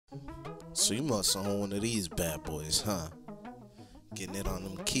So you must own one of these bad boys, huh? Getting it on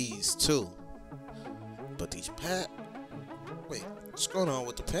them keys too. But these wait, what's going on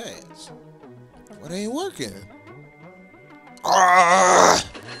with the pads? Why they ain't working? Ah!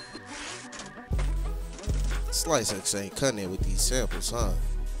 Slicex ain't cutting it with these samples, huh?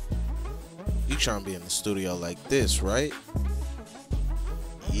 You trying to be in the studio like this, right?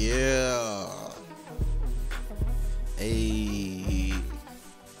 Yeah. Hey.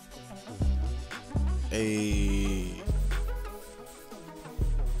 Hey.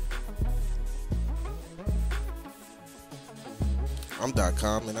 I'm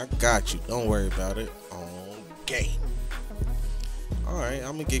 .com and I got you. Don't worry about it. On game. Alright,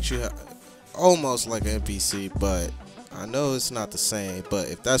 I'm gonna get you almost like an MPC, but I know it's not the same. But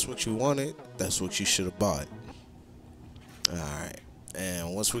if that's what you wanted, that's what you should have bought. Alright.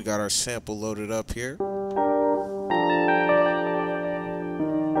 And once we got our sample loaded up here,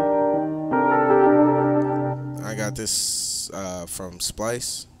 I got this from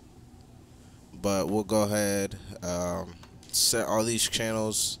Splice, but we'll go ahead set all these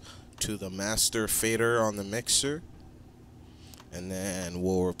channels to the master fader on the mixer, and then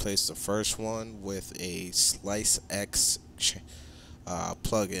we'll replace the first one with a slicex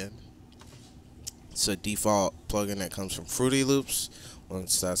plugin. It's a default plugin that comes from Fruity Loops.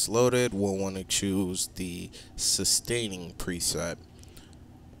 Once that's loaded, we'll want to choose the sustaining preset.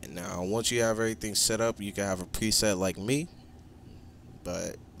 And now once you have everything set up, you can have a preset like me,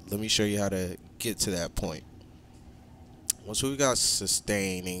 but let me show you how to get to that point. Once we got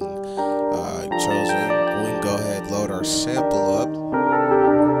sustaining chosen, we can go ahead and load our sample up.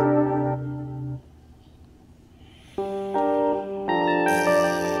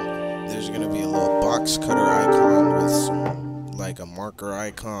 And there's going to be a little box cutter icon with some, like a marker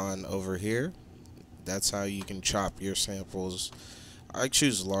icon over here. That's how you can chop your samples. I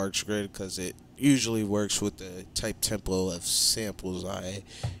choose large grid because it usually works with the type tempo of samples I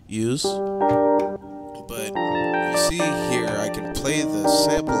use. But you see here, I can play the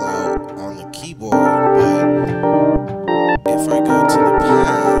sample out on the keyboard, but if I go to the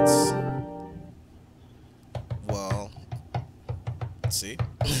pads, well, see?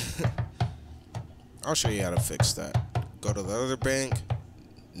 I'll show you how to fix that. Go to the other bank,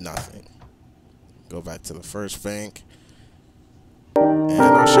 nothing. Go back to the first bank, and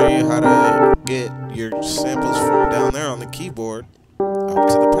I'll show you how to get your samples from down there on the keyboard up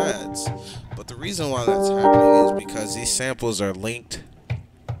to the pads. But the reason why that's happening is because these samples are linked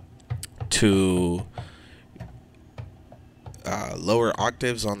to lower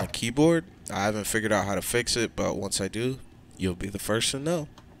octaves on the keyboard. I haven't figured out how to fix it, but once I do, you'll be the first to know.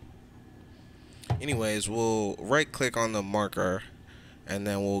 Anyways, we'll right click on the marker, and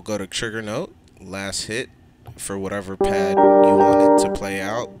then we'll go to trigger note, last hit for whatever pad you want it to play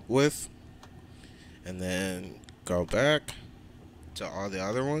out with, and then go back to all the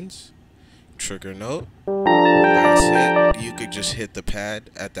other ones, trigger note, last hit. You could just hit the pad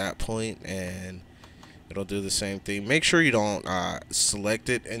at that point and it'll do the same thing. Make sure you don't select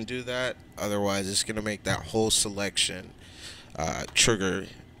it and do that, otherwise it's gonna make that whole selection trigger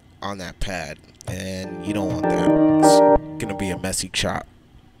on that pad, and you don't want that. It's gonna be a messy chop.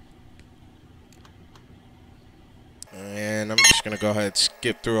 And I'm just gonna go ahead and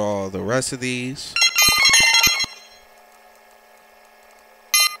skip through all the rest of these.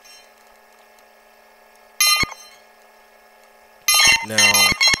 Now,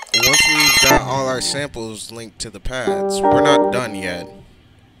 once we've got all our samples linked to the pads, we're not done yet.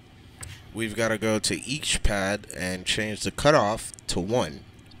 We've got to go to each pad and change the cutoff to 1.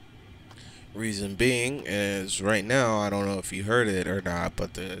 Reason being is right now, I don't know if you heard it or not,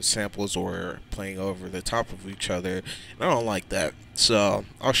 but the samples were playing over the top of each other, and I don't like that. So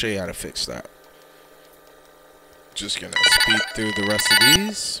I'll show you how to fix that. Just gonna speed through the rest of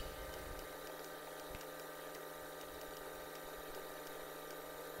these.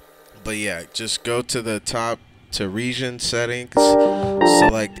 But yeah, just go to the top to region settings,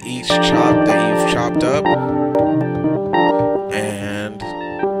 select each chop that you've chopped up, and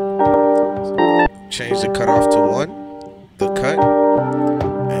change the cutoff to 1, the cut,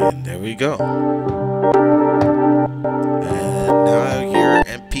 and there we go. And now your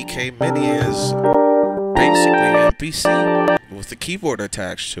MPK Mini is basically MPC with the keyboard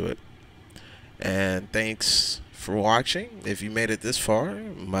attached to it. And thanks for watching. If you made it this far,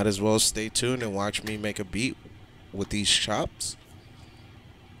 might as well stay tuned and watch me make a beat with these chops.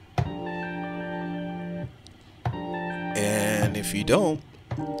 And if you don't,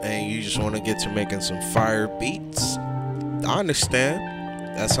 and you just want to get to making some fire beats, I understand.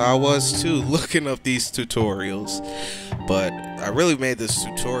 That's how I was too, looking up these tutorials. But I really made this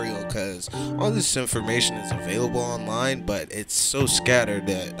tutorial because all this information is available online, but it's so scattered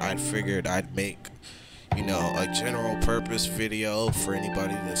that I figured I'd make, you know, a general purpose video for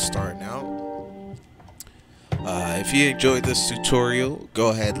anybody that's starting out. If you enjoyed this tutorial, go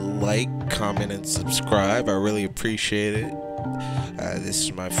ahead, like, comment, and subscribe. I really appreciate it. This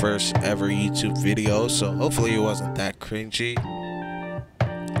is my first ever YouTube video, so hopefully it wasn't that cringy.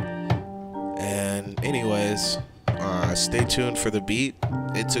 And anyways, stay tuned for the beat.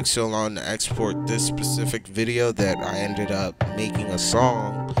 It took so long to export this specific video that I ended up making a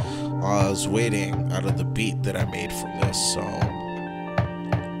song while I was waiting out of the beat that I made from this. So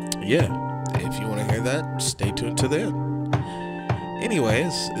yeah, if you want to hear that, stay tuned to the end.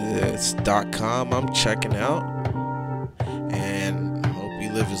 Anyways, it's .com I'm checking out, and hope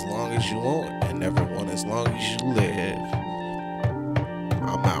you live as long as you want and never want as long as you live.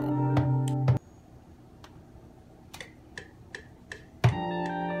 I'm out.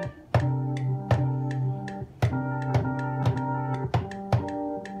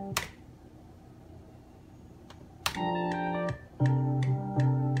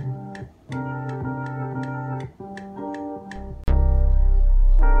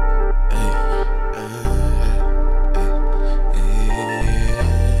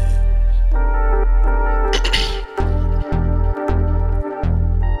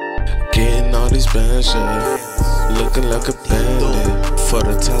 Looking like a bandit. For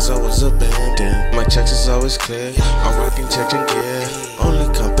the times I was abandoned, my checks is always clear. I'm rocking check and gear.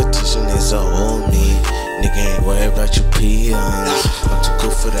 Only competition is a old me. Nigga ain't worried about you peons. I'm too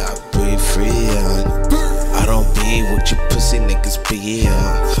good for that, I breathe free on. I don't be what you pussy niggas be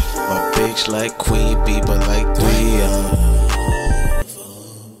on. My bitch like Queen Bee, but like 3 on.